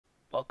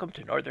Welcome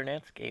to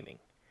NorthernANTs Gaming.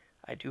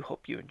 I do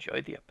hope you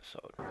enjoyed the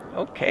episode.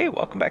 Okay,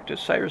 welcome back to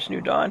Osiris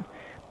New Dawn.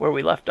 Where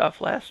we left off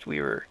last, we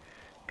were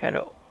kind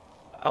of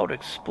out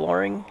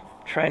exploring,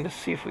 trying to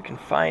see if we can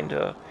find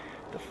the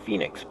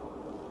Phoenix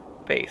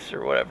base,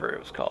 or whatever it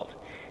was called.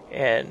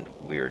 And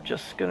we were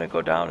just going to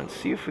go down and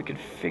see if we could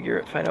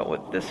find out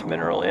what this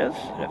mineral is,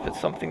 and if it's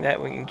something that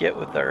we can get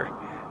with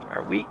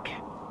our weak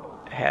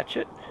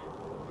hatchet.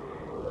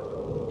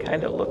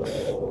 Kind of looks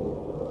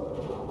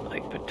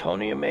like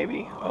plutonium,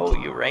 maybe? Oh,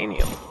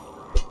 uranium.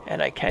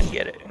 And I can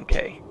get it,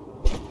 okay.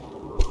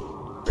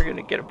 We're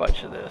gonna get a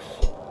bunch of this.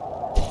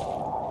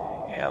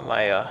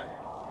 Yeah,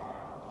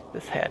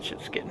 this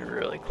hatchet's getting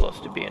really close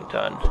to being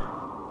done.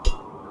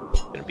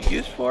 Gonna be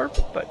used for,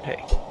 but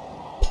hey.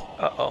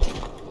 Uh-oh.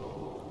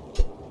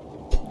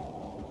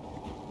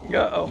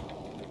 Uh-oh.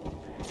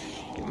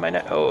 Get my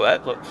net. Oh,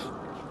 that looks...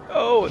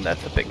 Oh, and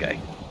that's a big guy.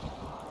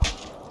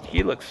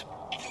 He looks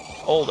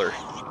older.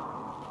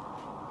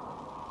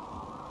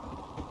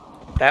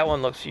 That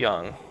one looks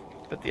young,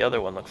 but the other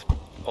one looks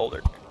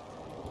older.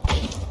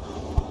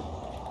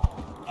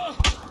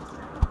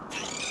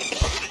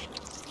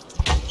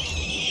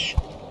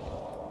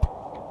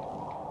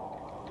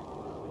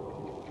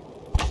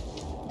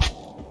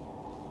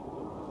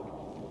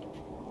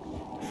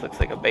 This looks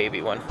like a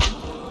baby one.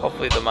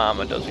 Hopefully the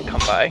mama doesn't come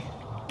by.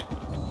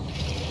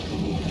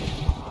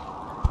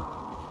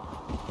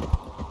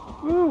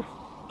 Woo!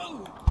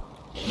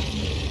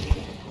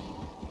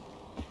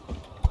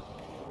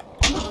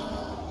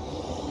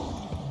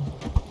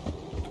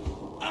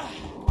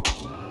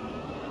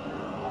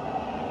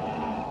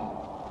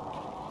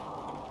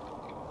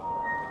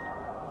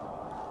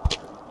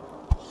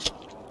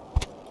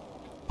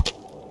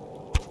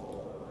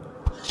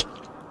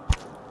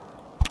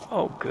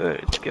 Oh,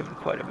 good. It's given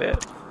quite a bit.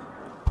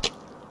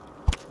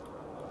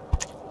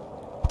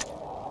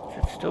 Is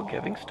it still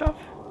giving stuff?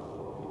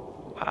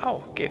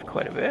 Wow, gave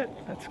quite a bit.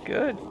 That's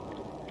good.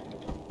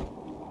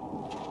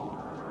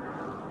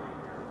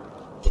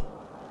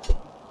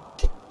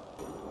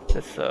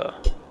 This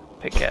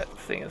pickaxe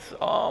thing is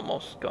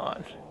almost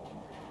gone.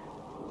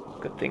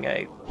 Good thing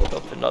I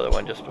built another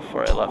one just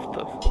before I left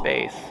the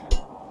base.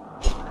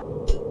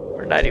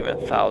 Or not even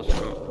 1,000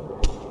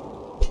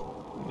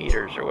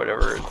 meters or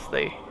whatever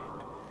they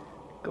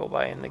go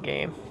by in the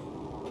game.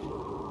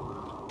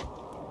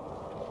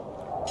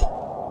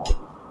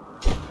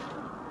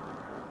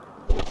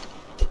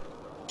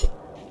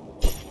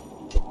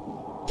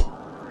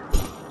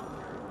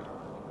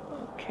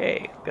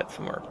 Okay, got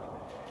some more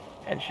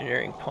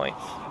engineering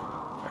points.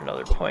 Or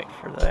another point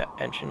for that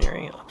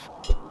engineering, it looks.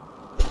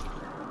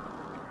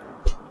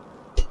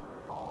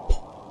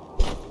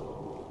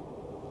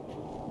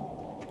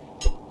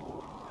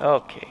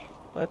 Okay,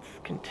 let's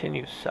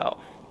continue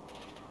south.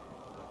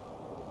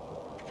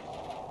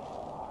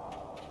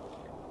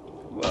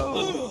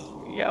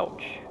 Whoa!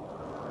 Youch.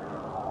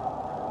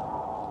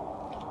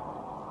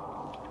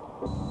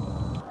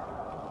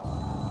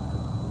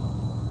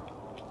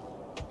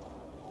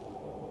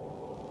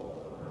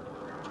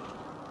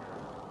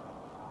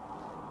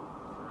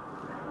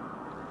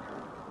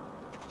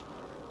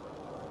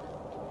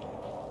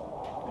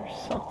 There's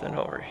something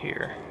over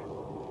here.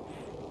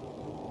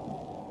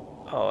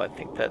 Oh, I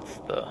think that's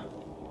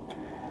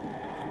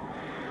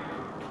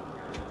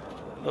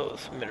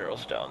those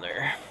minerals down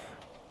there.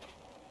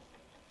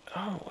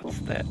 Oh, what's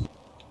that?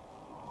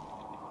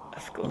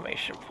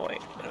 Exclamation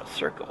point in a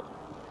circle.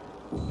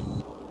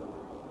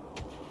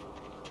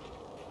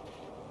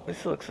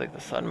 This looks like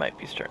the sun might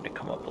be starting to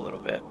come up a little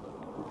bit.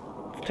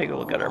 Let's take a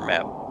look at our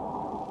map.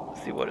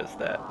 Let's see, what is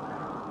that?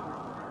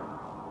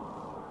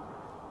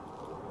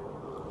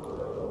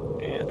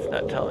 Yeah, it's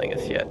not telling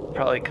us yet.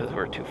 Probably because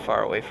we're too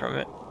far away from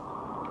it.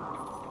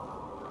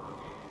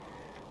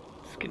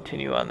 Let's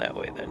continue on that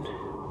way then.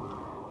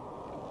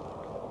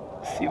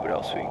 See what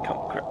else we can come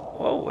across.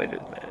 Whoa, wait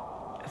a minute.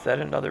 Is that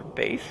another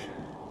base?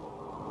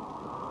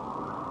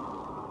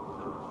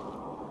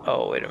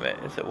 Oh, wait a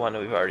minute. Is it one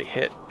that we've already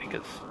hit?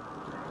 Because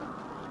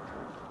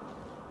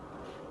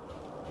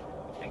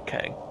it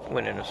kind of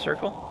went in a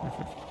circle.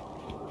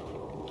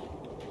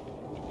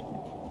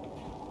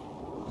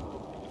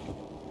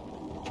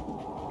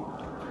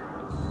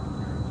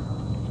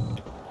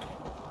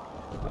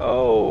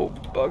 Oh,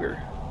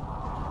 bugger.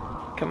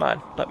 Come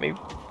on, let me...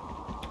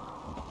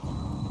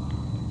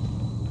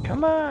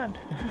 Come on!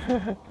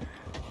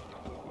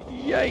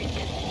 Yike!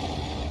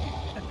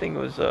 That thing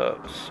was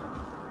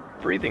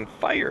breathing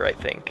fire, I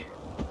think.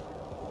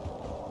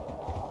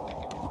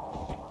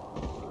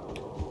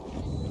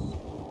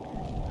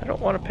 I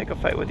don't want to pick a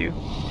fight with you.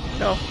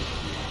 No.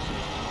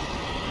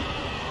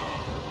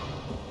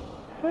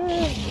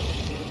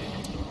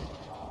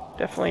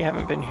 Definitely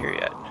haven't been here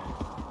yet.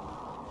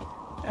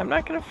 I'm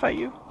not gonna fight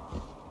you.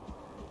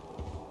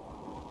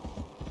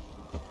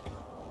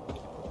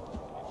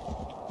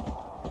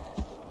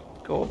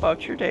 Go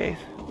about your days.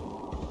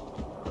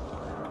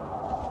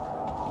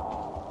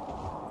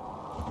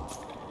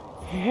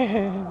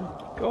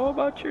 Go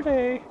about your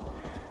day.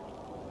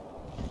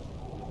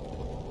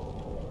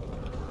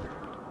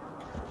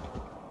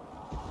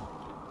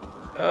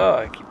 Oh,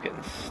 I keep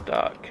getting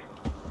stuck.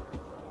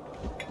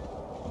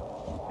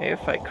 Maybe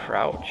if I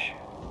crouch.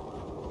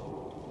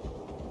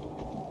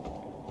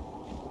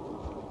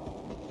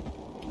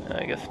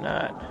 I guess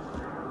not.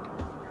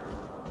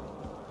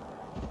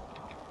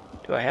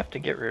 Do I have to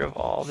get rid of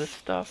all this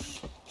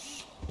stuff?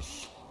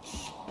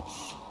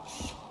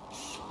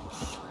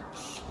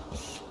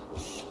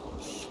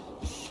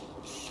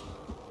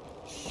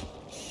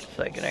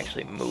 So I can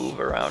actually move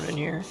around in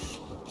here.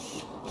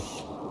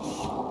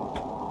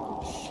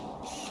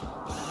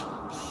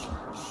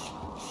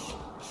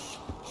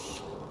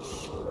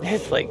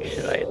 It's like,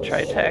 should I try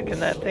attacking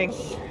that thing?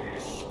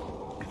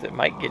 Because it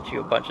might get you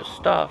a bunch of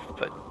stuff,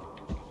 but...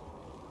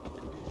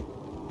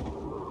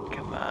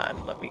 Come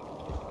on, let me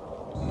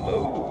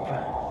move.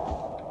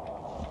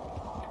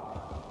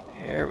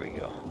 There we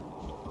go.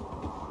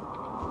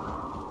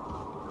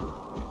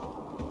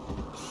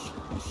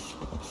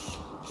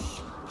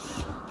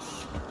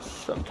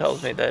 Something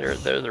tells me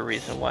that they're the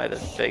reason why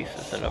this base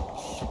is in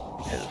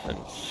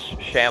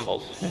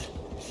shambles.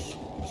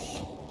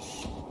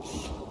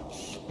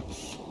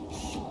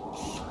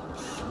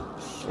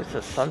 At least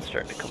the sun's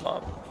starting to come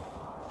up.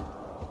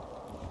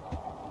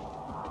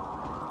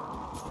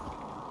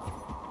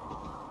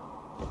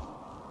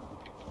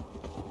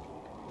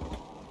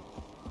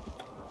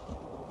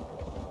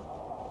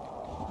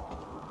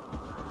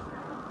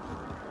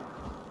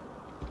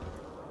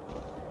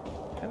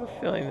 I have a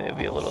feeling they'd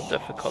be a little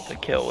difficult to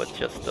kill with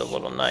just a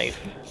little knife.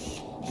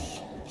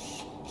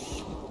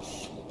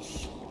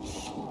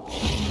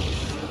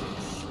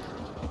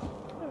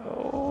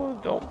 Oh,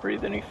 don't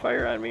breathe any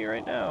fire on me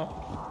right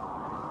now.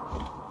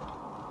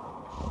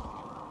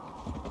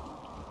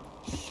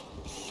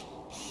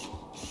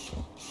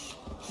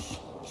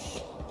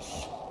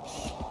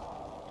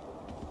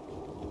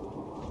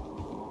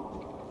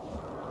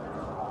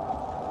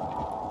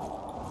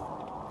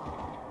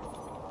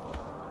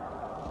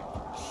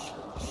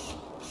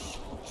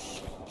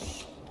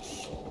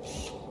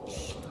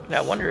 And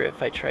I wonder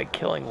if I tried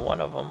killing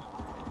one of them,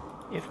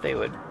 if they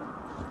would,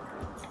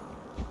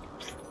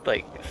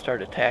 like,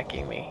 start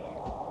attacking me.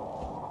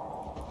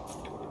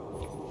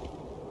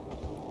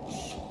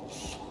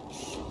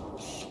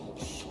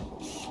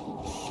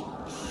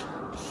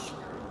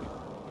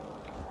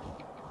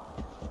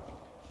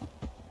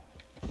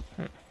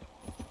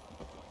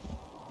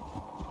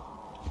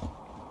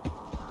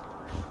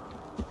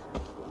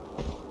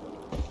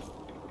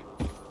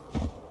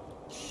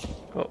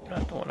 Oh,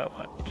 not the one I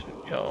want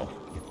to go.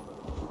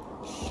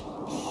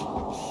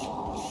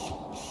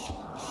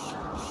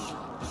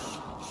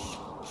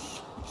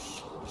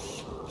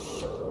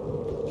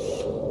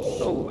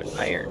 Oh, an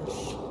iron.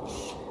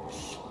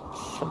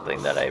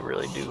 Something that I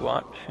really do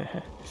want.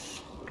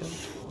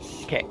 Because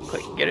I can't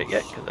quite get it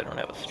yet because I don't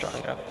have a strong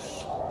enough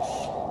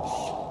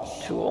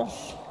tool.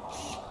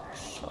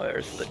 Oh,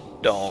 there's the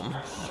dome.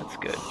 That's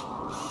good.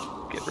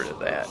 Get rid of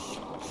that.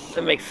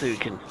 That makes so you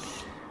can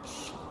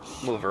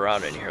move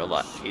around in here a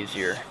lot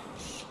easier.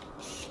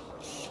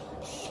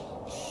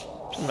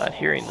 I'm not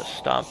hearing the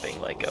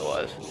stomping like I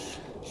was.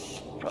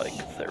 Probably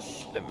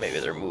because maybe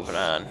they're moving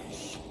on.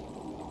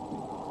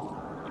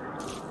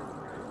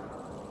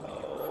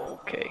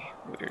 Okay,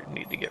 we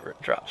need to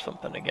drop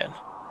something again.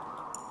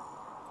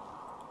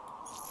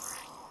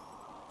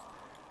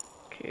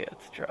 Okay,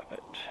 let's drop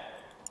it.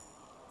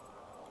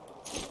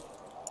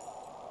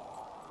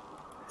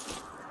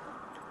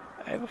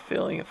 I have a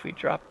feeling if we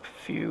drop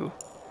a few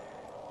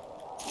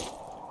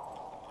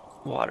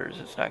waters,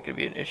 it's not going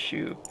to be an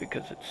issue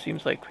because it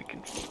seems like we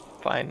can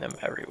find them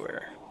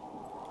everywhere.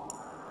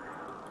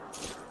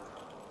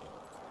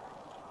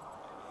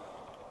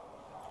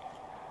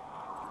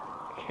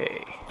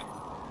 Okay,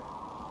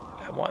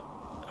 I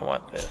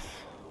want this.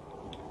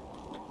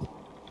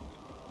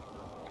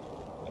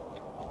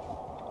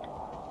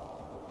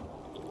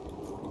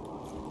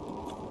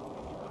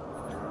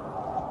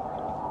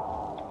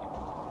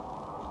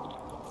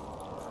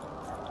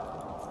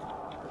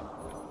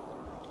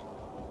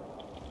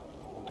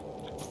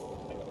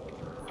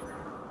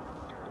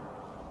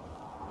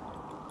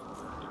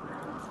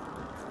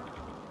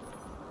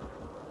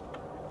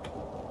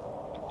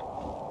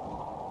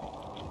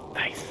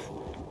 Nice.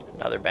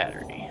 Another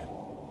battery.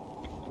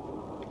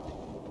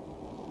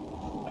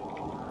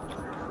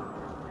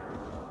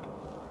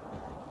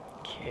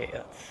 Okay,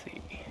 let's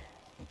see.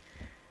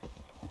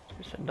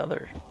 There's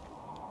another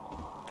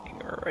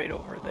thing right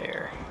over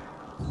there.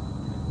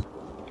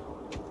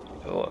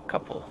 Oh, a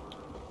couple.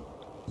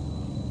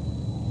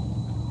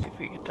 See if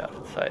we get down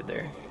inside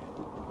there.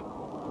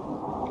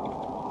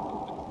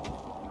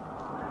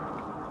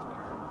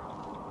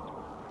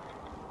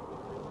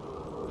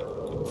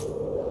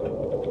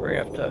 We're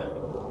gonna have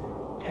to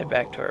head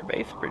back to our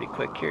base pretty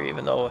quick here,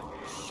 even though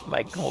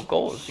my whole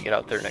goal is to get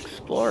out there and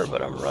explore,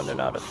 but I'm running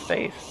out of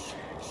space,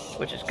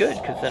 which is good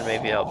because then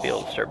maybe I'll be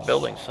able to start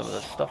building some of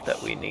the stuff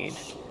that we need.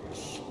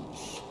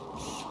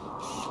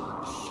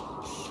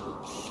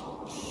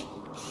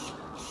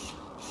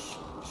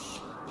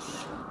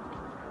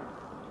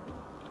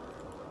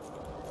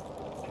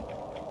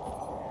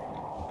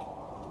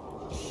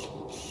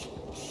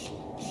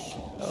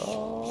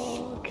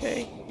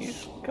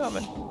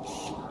 coming.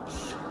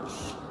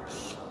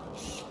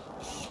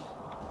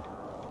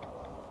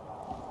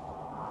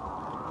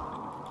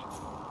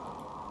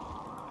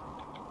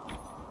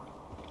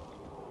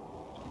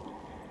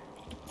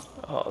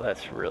 Oh,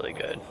 that's really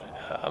good.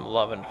 I'm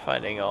loving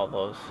finding all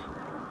those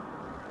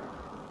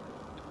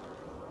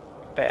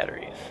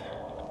batteries.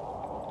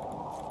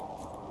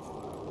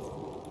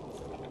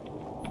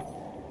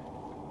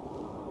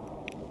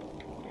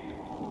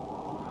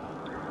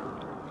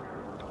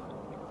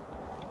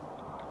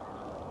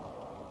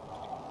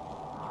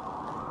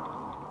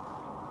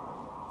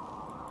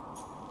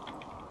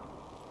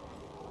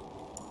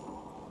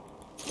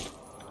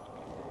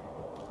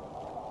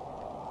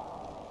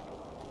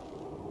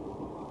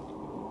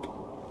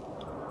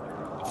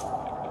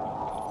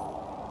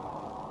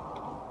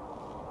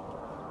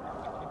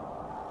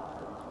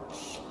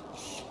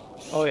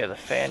 Oh yeah, the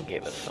fan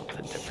gave us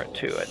something different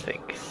too, I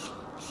think.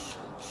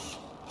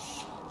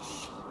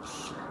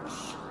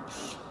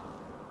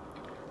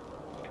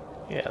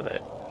 Yeah,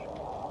 that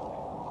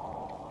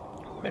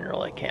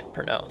mineral I can't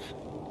pronounce.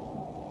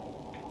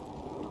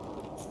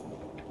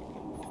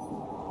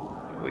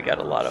 We got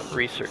a lot of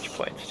research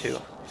points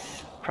too.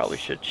 Probably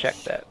should check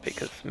that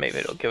because maybe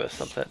it'll give us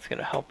something that's going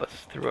to help us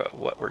through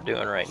what we're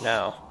doing right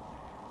now.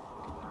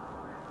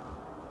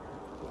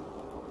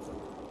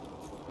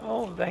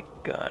 Oh, that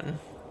gun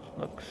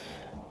looks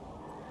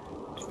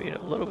to be in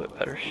a little bit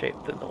better shape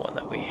than the one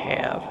that we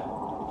have.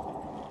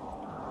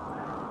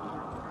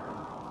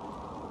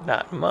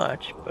 Not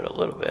much, but a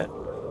little bit.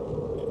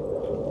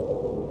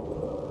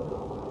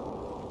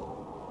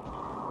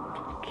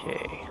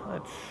 Okay,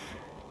 let's...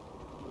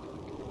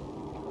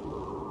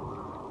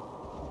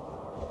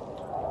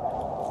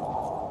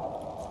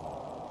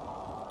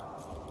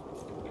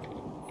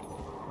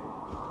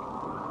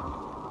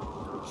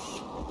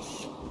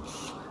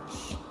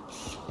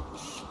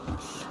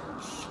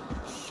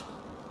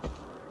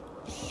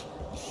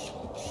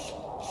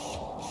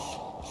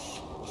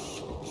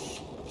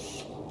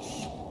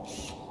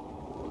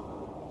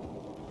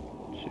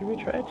 Should we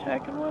try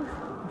attacking one?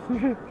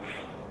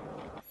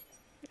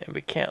 And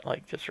we can't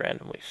like just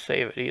randomly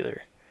save it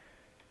either.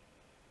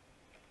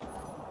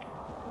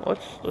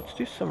 Let's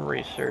do some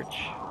research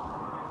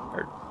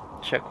or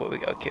check what we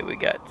got. Okay, we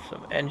got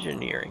some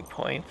engineering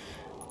points.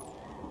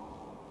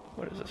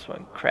 What is this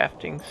one?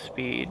 Crafting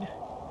speed,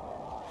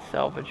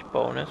 salvage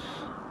bonus,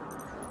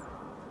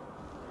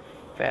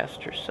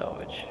 faster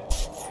salvage.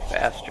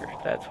 Faster,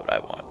 that's what I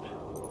want.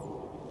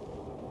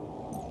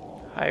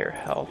 Higher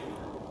health.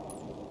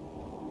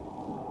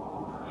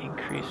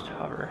 Increased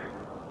hover.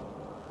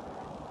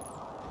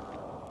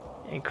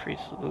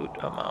 Increased loot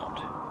amount.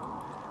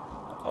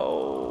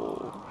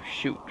 Oh,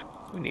 shoot.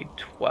 We need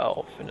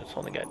 12 and it's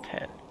only got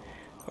 10.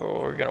 Oh,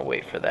 we're gonna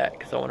wait for that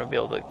because I want to be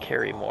able to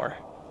carry more.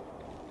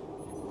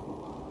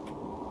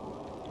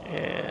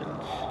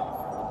 And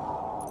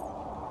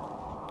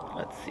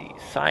let's see,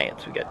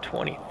 science, we got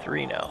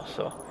 23 now.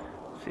 So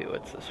let's see,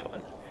 what's this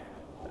one?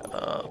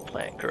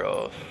 Plant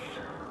growth.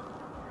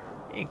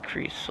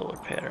 Increased solar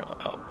panel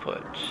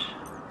output.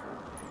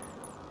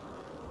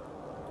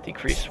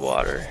 Decreased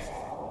water.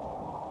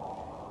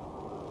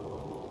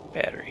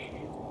 Battery.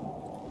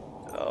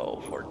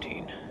 Oh,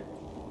 14.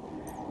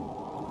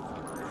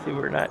 See,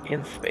 we're not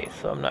in space,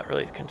 so I'm not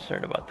really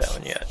concerned about that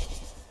one yet.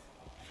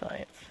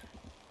 Science.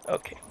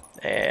 Okay,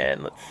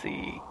 and let's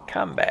see.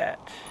 Combat.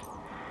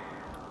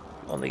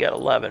 Only got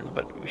 11,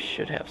 but we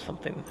should have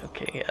something.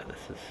 Okay, yeah,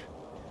 this is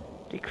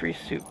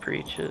decreased suit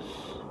breaches.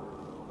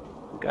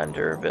 Gun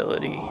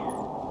durability.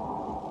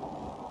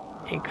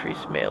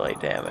 Increased melee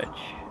damage.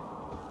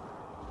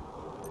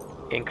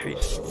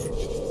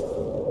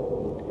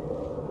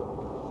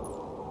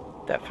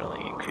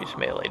 Definitely increased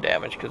melee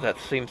damage because that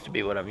seems to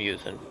be what I'm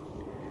using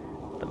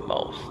the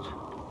most.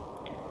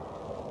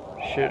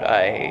 Should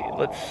I,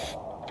 let's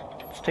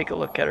take a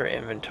look at our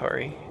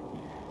inventory.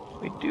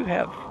 We do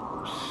have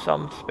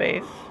some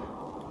space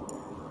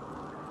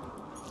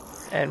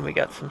and we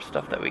got some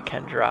stuff that we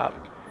can drop.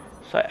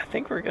 So I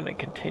think we're going to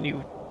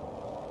continue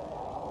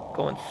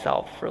going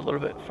south for a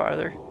little bit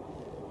farther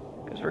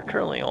because we're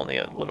currently only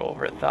a little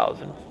over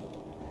 1,000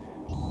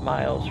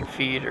 miles or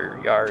feet or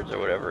yards or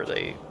whatever it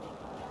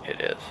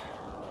is.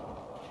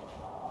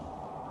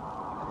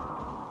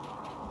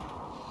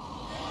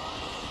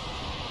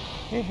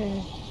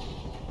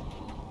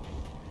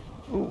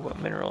 Ooh, what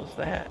mineral is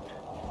that?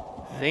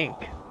 Zinc.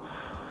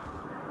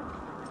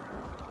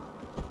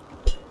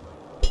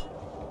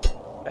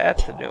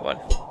 That's a new one,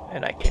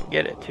 and I can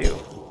get it too.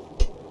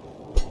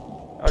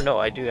 Oh no,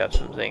 I do have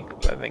some zinc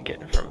I've been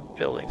getting from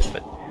buildings,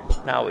 but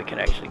now we can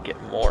actually get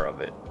more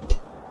of it.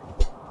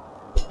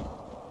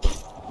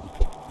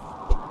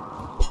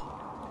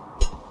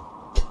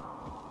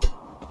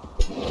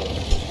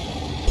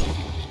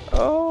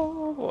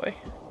 Oh boy.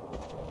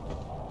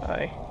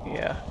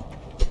 Yeah.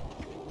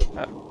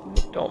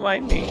 Don't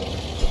mind me.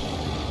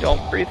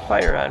 Don't breathe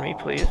fire on me,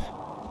 please.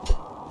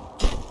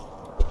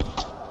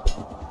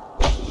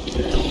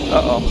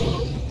 Uh-oh.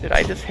 Did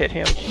I just hit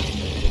him?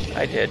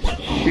 I did.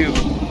 Shoot.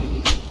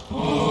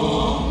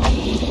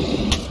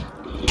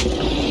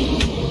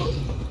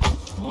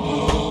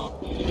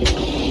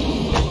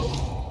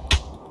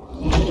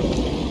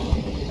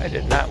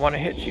 did not want to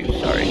hit you,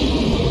 sorry.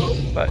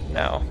 But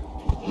now.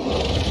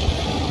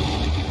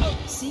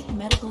 Seek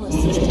medical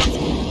assistance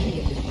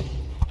immediately.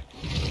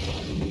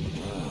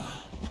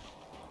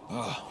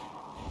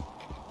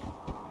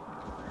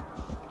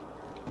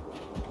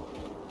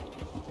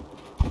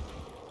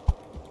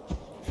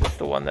 Is this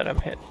the one that I'm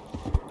hitting?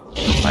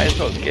 Might as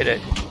well get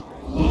it.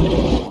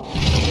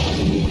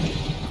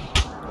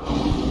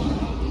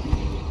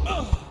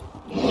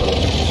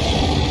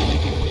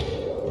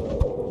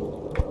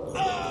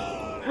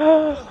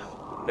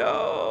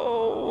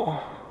 No.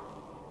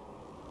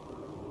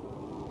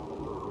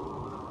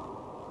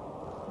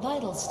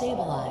 Vitals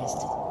stabilized.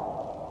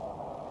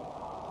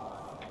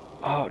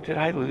 Oh, did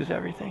I lose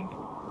everything?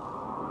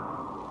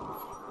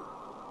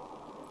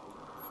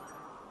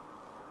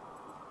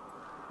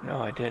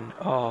 No, I didn't.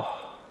 Oh.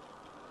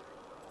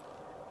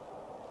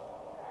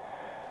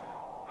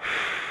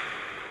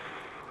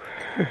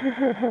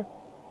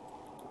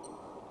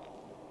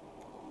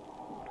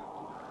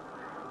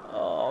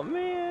 Oh,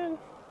 man.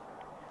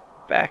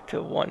 Back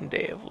to one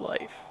day of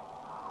life.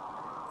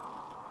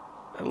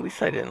 At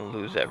least I didn't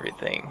lose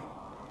everything.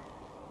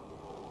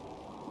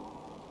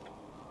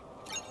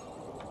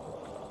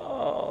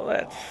 Oh,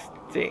 that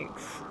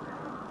stinks.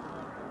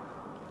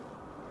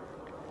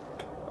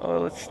 Oh,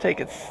 let's take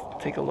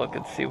a look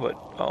and see what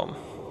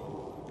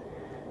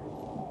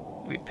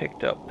we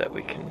picked up that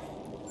we can.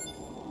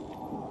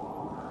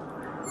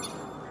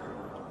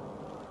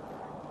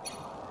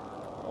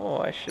 Oh,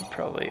 I should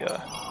probably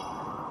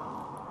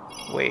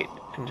wait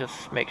and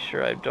just make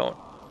sure I don't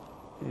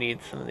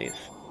need some of these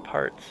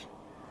parts.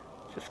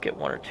 Just get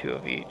one or two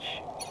of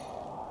each.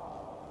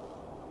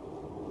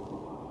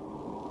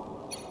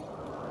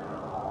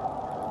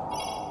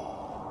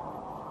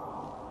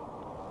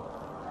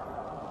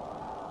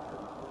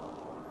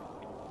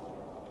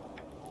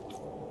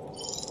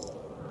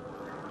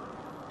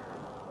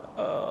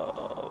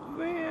 Oh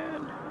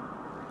man.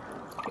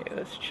 Okay,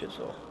 let's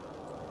chisel.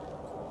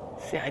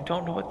 See, I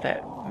don't know what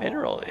that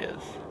mineral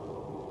is.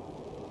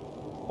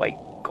 White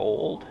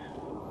gold?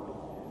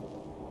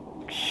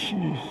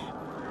 Jeez.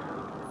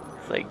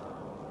 It's like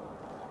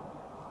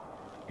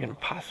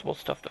impossible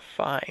stuff to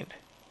find.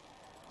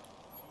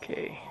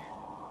 Okay,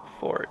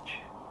 forge.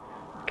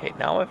 Okay,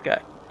 now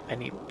I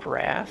need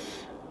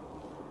brass,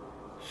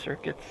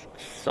 circuits,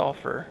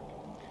 sulfur,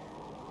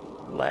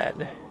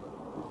 lead,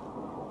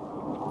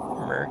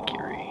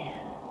 mercury.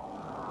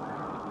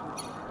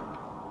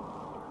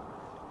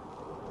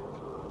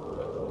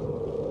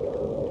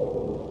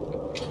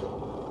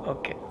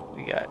 Okay,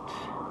 we got,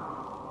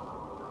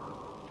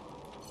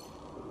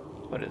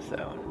 what is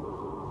that one?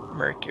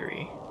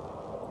 Mercury.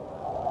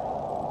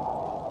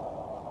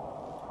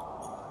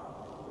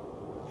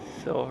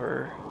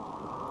 Silver.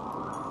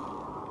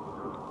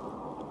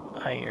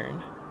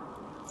 Iron.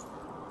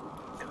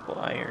 Couple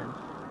iron.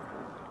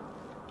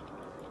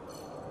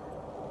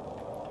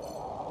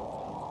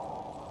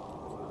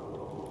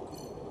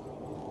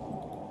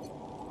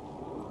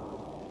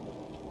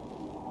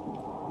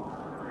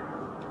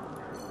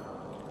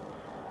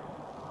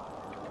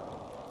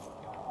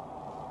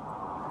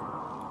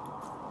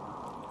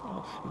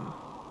 Awesome.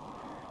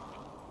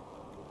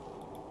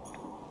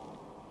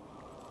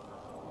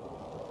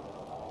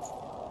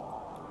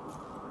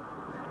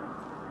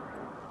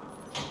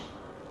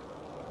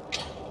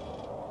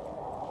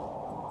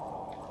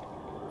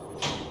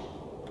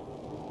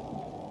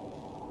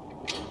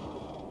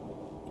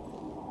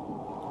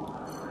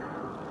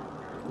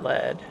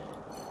 Lead.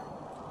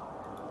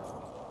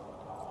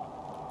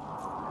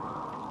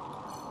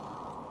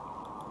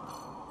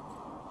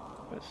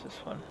 What's this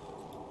one?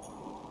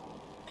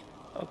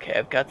 Okay,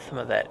 I've got some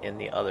of that in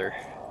the other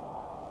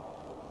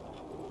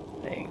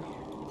thing.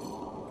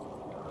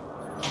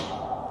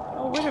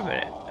 Oh, wait a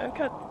minute. I've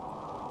got...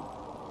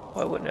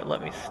 Why wouldn't it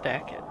let me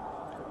stack it?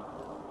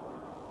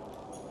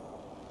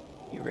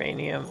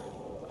 Uranium.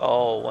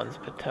 Oh, one's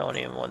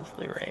plutonium, one's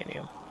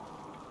uranium.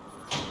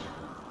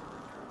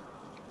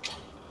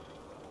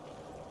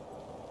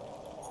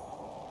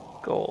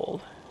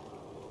 Gold.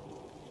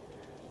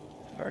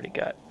 I've already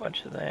got a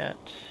bunch of that.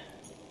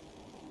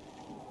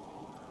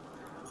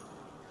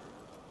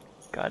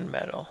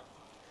 Gunmetal.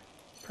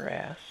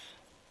 Brass.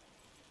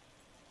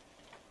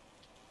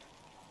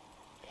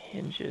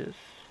 Hinges.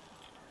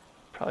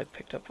 Probably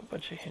picked up a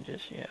bunch of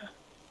hinges, yeah.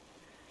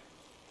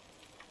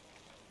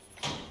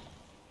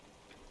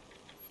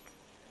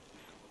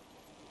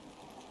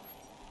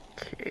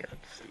 Okay,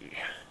 let's see.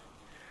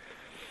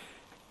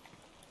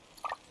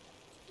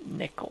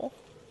 Nickel.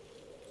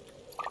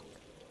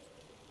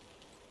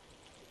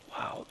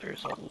 Wow,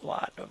 there's a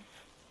lot of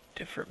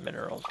different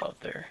minerals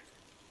out there.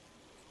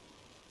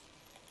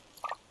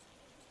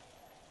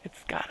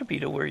 It's gotta be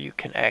to where you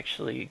can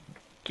actually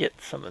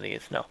get some of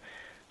these. No.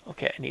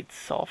 Okay, I need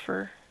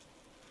sulfur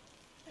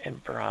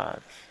and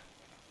bronze.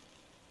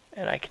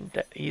 And I can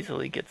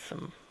easily get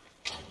some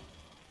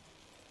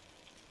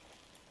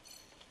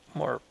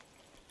more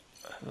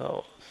of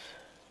those.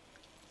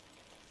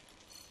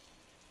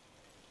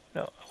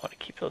 No, I want to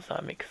keep those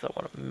on me because I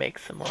want to make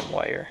some more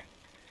wire.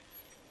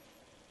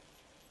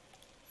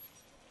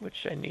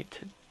 which I need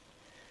to...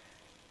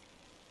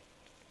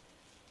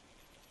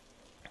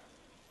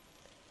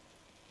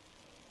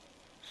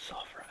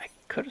 Sulfur. I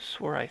could have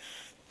swore I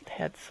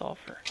had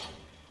sulfur.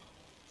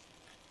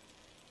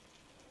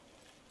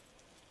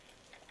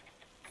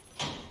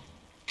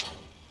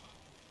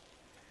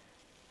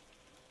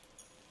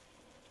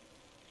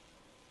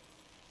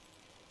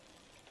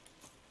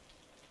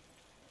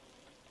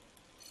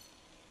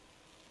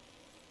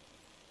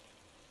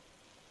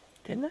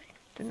 Didn't I?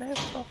 Didn't I have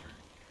sulfur?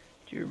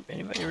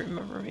 Anybody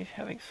remember me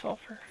having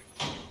sulfur?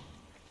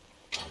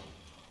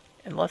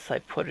 Unless I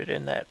put it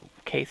in that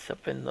case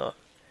up in the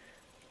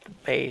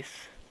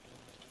base,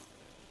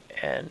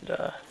 and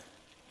that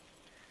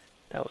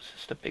was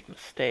just a big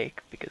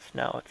mistake because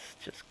now it's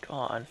just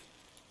gone.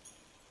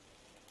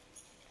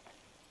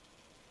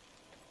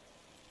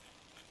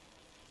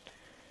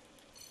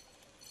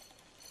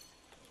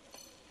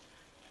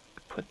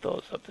 Put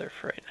those up there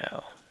for right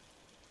now.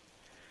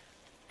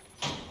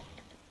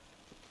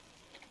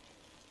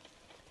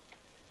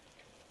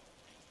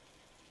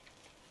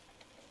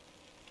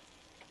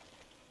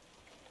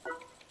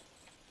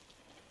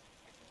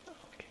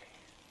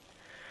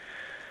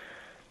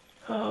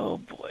 Oh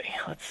boy,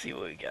 let's see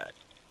what we got.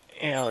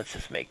 Yeah, let's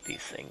just make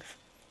these things.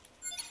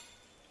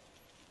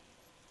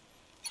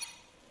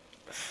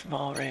 A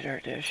small radar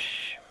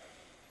dish.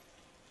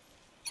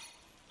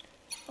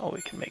 Oh,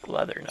 we can make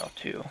leather now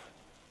too.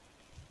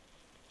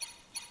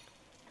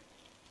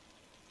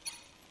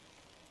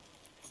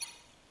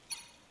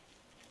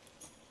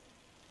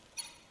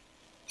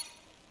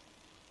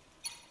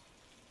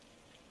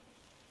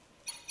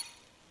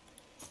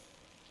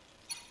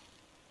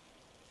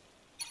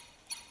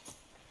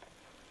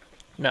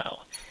 Now,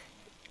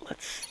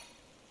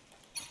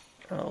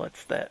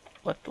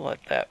 let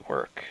that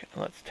work.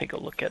 Let's take a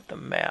look at the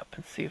map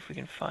and see if we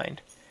can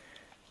find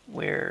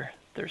where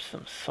there's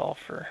some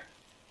sulfur.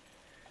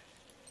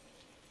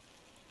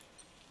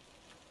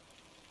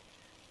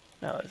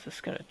 Now, is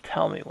this going to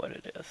tell me what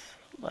it is?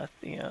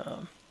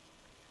 Lithium,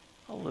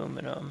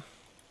 aluminum.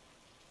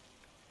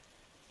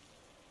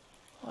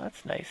 Well,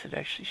 that's nice. It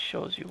actually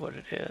shows you what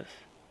it is.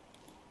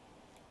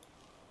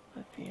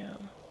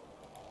 Lithium.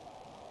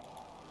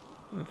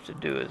 What we have to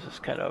do is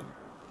just kind of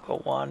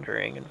go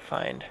wandering and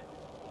find.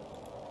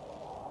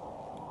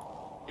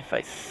 If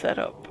I set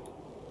up,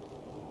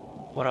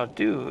 what I'll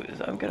do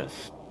is I'm going to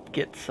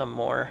get some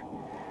more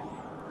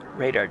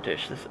radar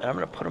dishes, and I'm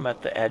going to put them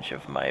at the edge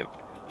of my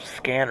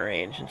scan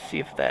range and see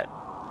if that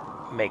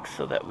makes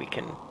so that we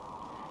can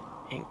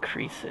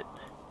increase it.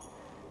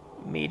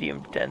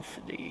 Medium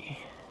density.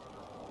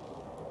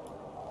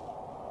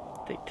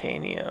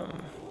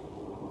 Titanium.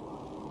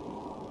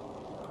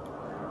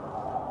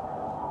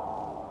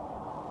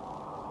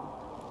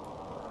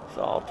 It's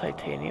all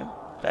titanium.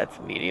 That's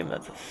medium,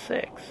 that's a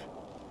 6.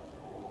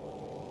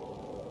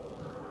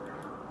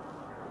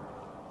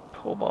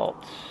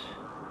 Cobalt,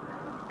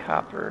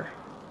 copper,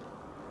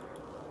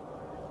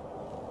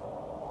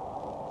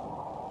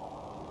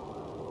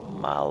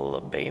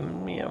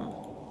 molybdenum,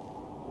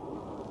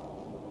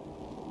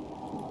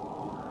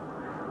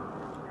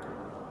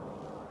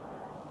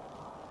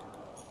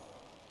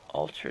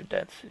 ultra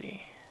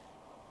density,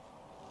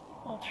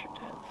 ultra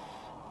dense.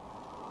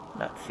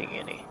 Not seeing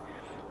any.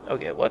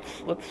 Okay,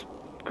 let's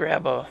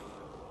grab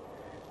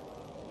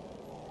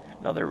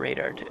another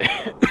radar.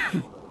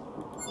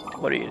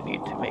 What do you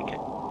need to make it?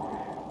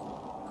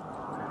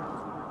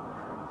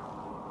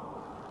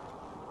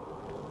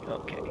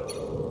 Okay.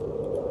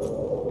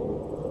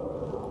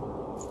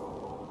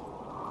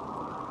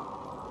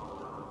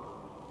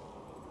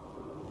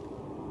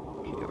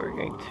 Okay, we're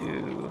going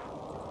to...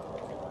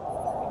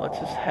 Let's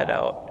just head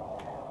out.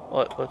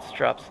 Let's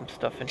drop some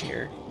stuff in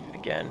here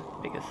again,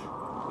 because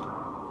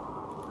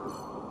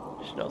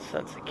there's no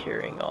sense of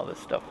carrying all this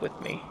stuff with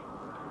me.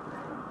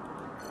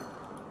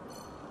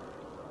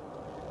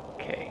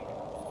 Okay.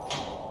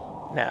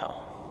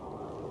 Now,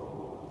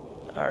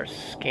 our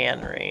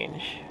scan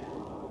range.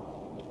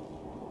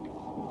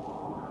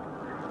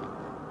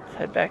 Let's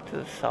head back to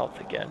the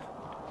south again.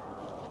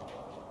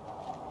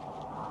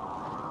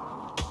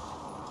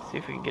 See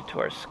if we can get to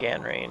our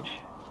scan range.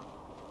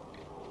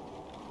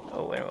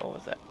 Oh, wait a minute, what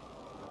was that?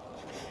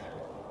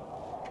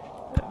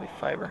 That'd be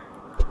fiber.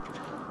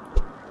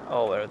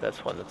 Oh, wait,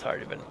 that's one that's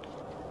already been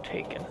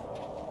taken.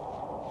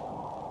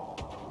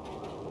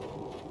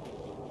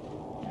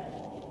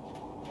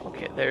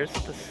 Okay, there's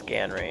the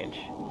scan range.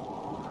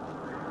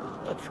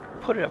 Let's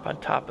put it up on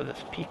top of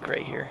this peak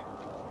right here.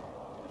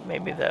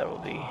 Maybe that will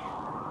be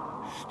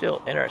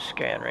still in our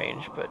scan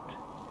range, but...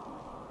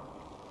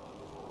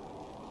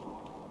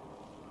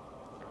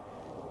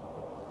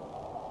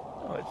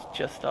 Oh, it's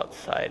just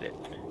outside it.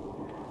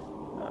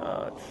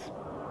 It's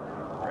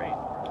right.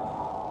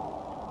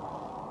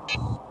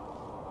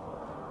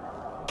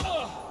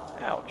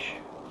 Ouch.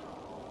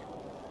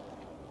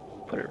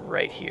 Put it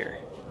right here.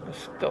 I'm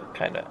still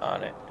kind of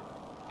on it.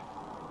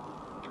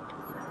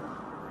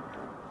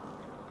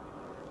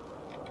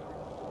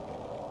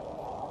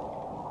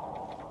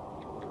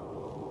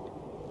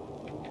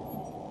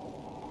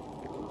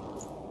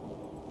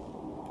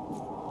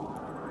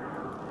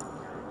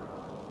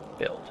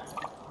 build.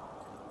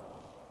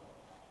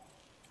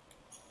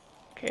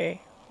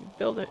 Okay,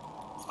 build it.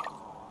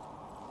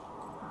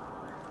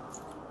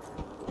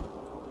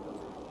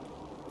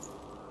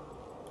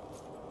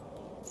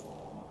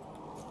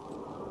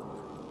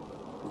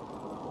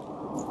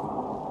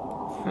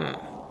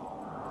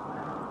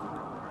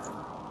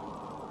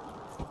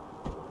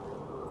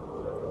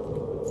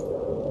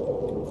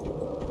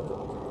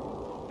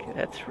 Okay,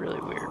 that's really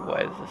weird.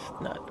 Why is this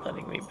not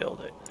letting me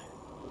build it?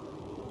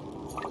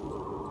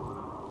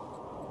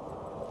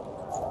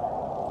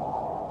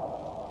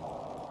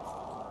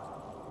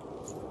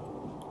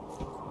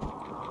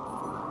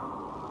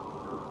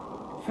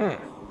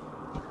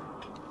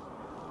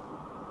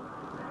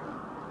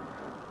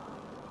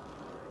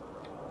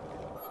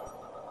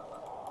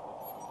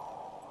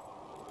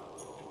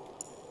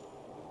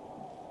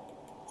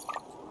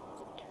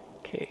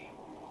 Okay,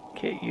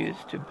 kit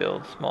used to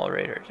build small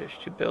radar dish.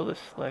 To build is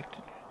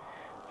selected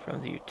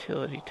from the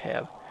utility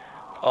tab.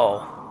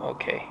 Oh,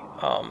 okay.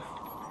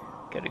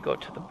 Gotta go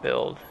to the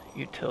build,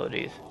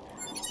 utilities,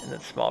 and then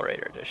small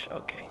radar dish.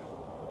 Okay,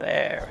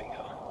 there we go.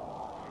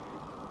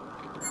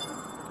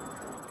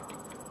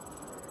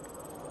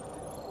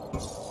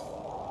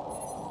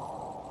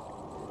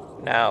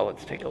 Now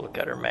let's take a look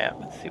at our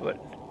map and see what...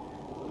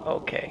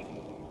 Okay.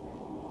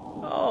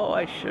 Oh,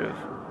 I should have...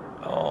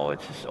 Oh,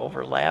 it's just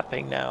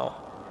overlapping now.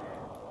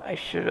 I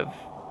should have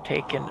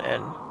taken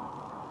and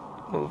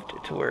moved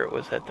it to where it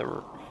was at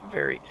the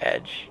very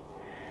edge.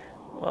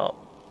 Well,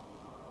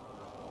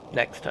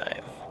 next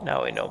time.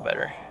 Now we know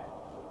better.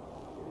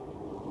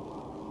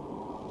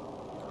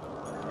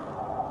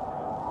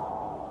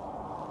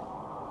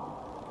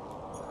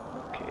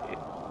 Okay,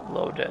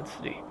 low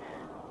density.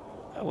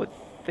 I would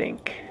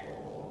think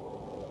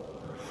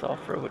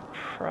sulfur would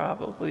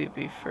probably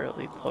be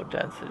fairly low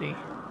density.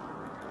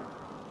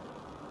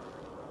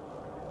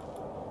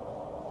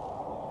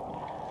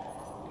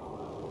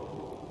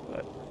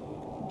 But,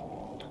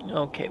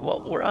 okay,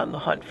 well, we're on the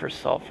hunt for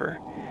sulfur.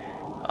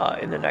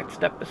 In the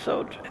next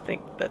episode, I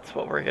think that's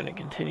what we're going to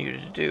continue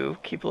to do.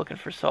 Keep looking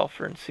for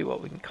sulfur and see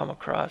what we can come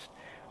across.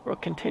 We'll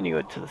continue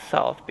it to the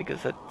south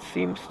because it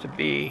seems to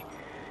be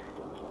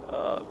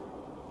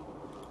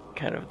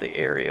kind of the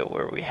area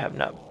where we have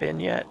not been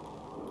yet.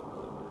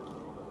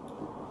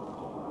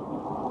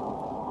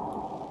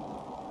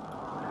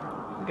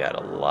 We got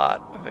a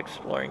lot of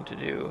exploring to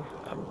do.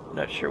 I'm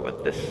not sure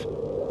what this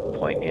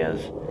point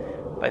is,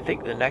 but I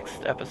think the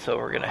next episode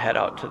we're going to head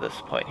out to this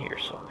point here.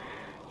 So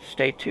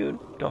stay tuned.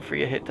 Don't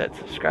forget to hit that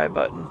subscribe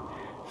button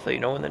so you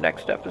know when the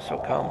next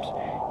episode comes.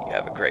 You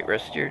have a great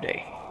rest of your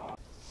day.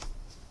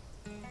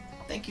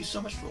 Thank you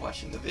so much for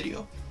watching the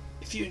video.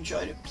 If you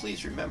enjoyed it,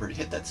 please remember to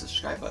hit that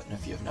subscribe button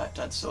if you have not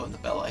done so, and the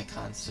bell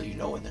icon so you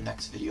know when the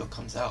next video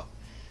comes out.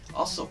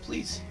 Also,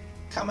 please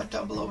comment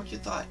down below what you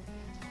thought.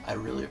 I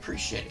really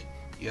appreciate it.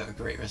 You have a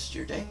great rest of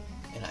your day,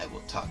 and I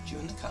will talk to you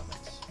in the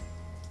comments.